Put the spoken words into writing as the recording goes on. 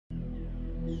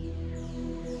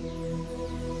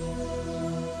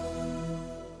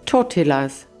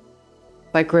Totilas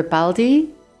by Gribaldi,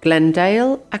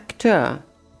 Glendale, acteur.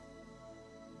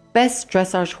 Best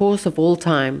dressage horse of all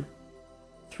time.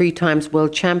 3 times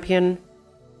world champion.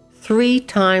 3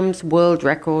 times world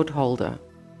record holder.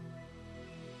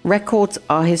 Records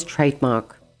are his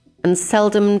trademark, and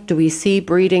seldom do we see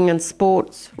breeding and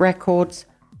sports records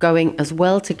going as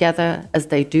well together as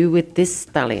they do with this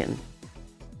stallion.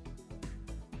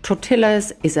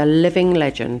 Totilas is a living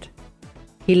legend.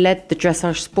 He led the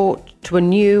dressage sport to a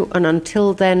new and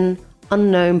until then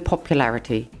unknown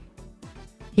popularity.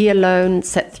 He alone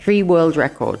set 3 world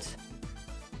records.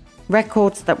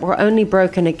 Records that were only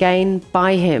broken again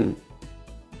by him.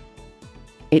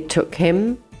 It took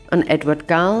him and Edward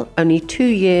Gal only 2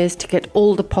 years to get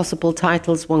all the possible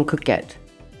titles one could get.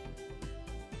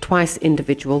 Twice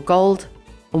individual gold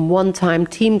and 1-time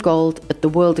team gold at the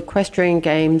World Equestrian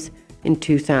Games in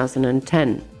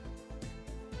 2010.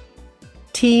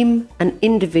 Team and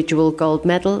individual gold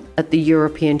medal at the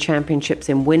European Championships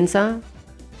in Windsor.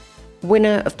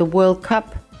 Winner of the World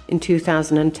Cup in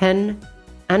 2010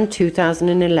 and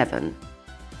 2011.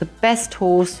 The best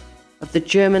horse of the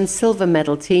German silver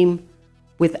medal team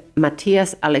with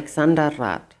Matthias Alexander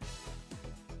Rath.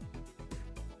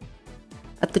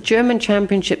 At the German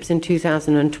Championships in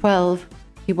 2012,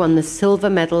 he won the silver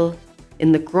medal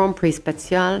in the Grand Prix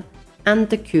Special and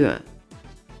the Cure.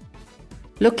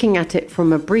 Looking at it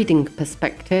from a breeding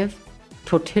perspective,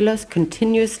 Totilas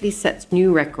continuously sets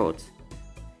new records.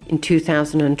 In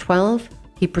 2012,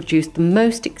 he produced the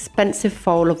most expensive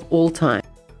foal of all time.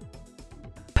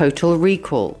 Total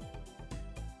recall.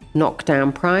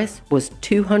 Knockdown price was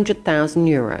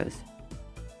 €200,000.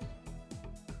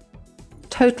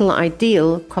 Total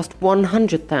Ideal cost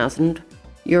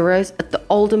 €100,000 at the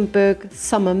Oldenburg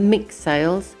summer mix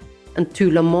sales, and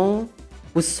Tout Le Monde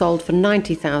was sold for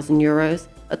 €90,000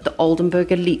 at the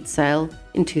Oldenburg Elite sale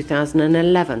in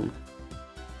 2011.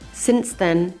 Since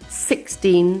then,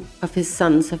 16 of his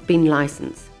sons have been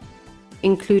licensed,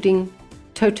 including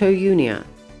Toto Junior,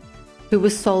 who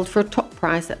was sold for a top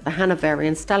price at the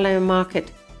Hanoverian Stallion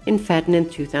Market in Verden in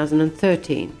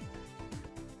 2013.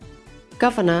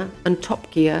 Governor and Top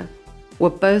Gear were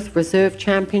both reserve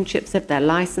championships of their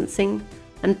licensing,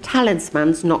 and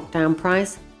Talisman's knockdown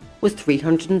price was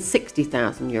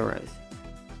 €360,000.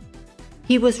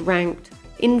 He was ranked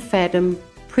in Verden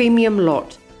Premium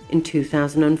Lot in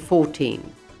 2014.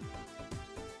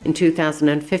 In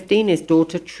 2015, his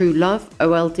daughter True Love,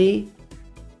 OLD,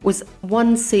 was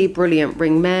 1C Brilliant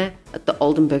Ring Mare at the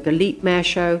Oldenburg Elite Mare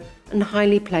Show and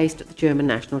highly placed at the German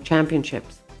National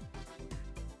Championships.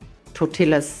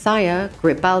 Totilas' sire,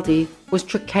 Gribaldi, was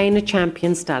Trakehner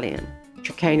Champion Stallion,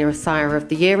 Trakehner Sire of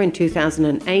the Year in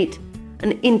 2008,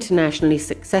 and internationally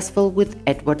successful with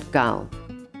Edward Gal.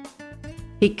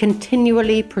 He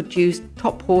continually produced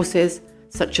top horses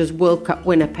such as World Cup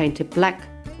winner Painted Black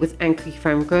with Ankie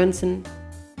van Gernsen,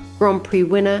 Grand Prix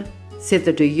winner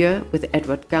Cidre de Jeu with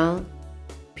Edward Gal,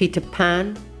 Peter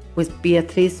Pan with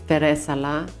Beatrice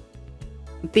Ferrer-Sala,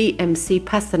 BMC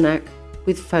Pasternak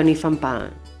with Fony van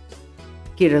Baarle,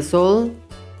 Girasol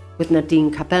with Nadine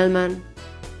Kabelman,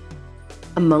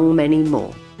 among many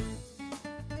more.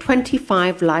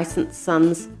 25 licensed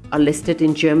sons are listed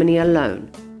in Germany alone,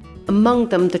 among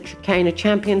them the Trakehner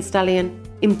Champion Stallion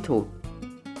Imto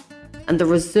and the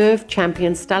Reserve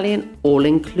Champion Stallion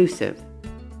all-inclusive.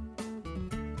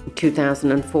 In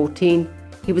 2014,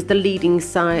 he was the leading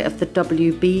sire of the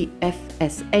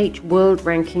WBFSH World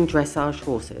Ranking Dressage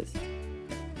Horses.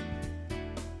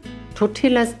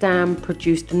 Totilas Dam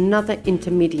produced another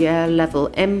intermediate level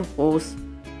M horse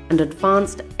and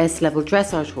advanced S-level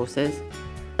dressage horses,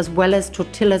 as well as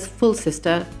Totilas' full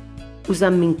sister,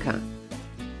 Usaminka.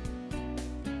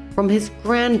 From his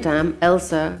grand dam,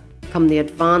 Elsa, come the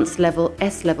advanced level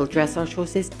S-level dressage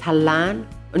horses Talan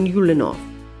and Yulinov.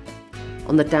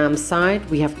 On the dam side,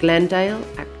 we have Glendale,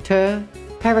 Acteur,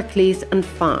 Pericles and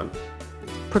Farn,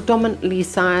 predominantly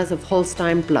sires of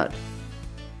Holstein blood,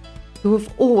 who have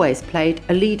always played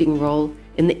a leading role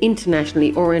in the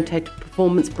internationally orientated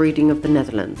performance breeding of the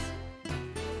Netherlands.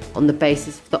 On the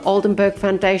basis of the Oldenburg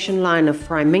Foundation line of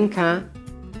Freiminka,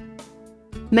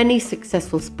 many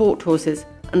successful sport horses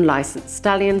and licensed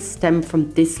stallions stem from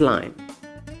this line,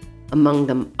 among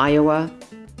them Iowa,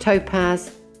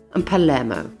 Topaz and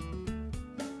Palermo.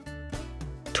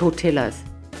 Totilas.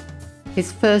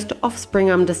 His first offspring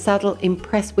under saddle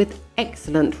impressed with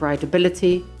excellent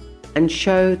rideability and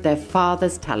showed their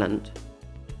father's talent.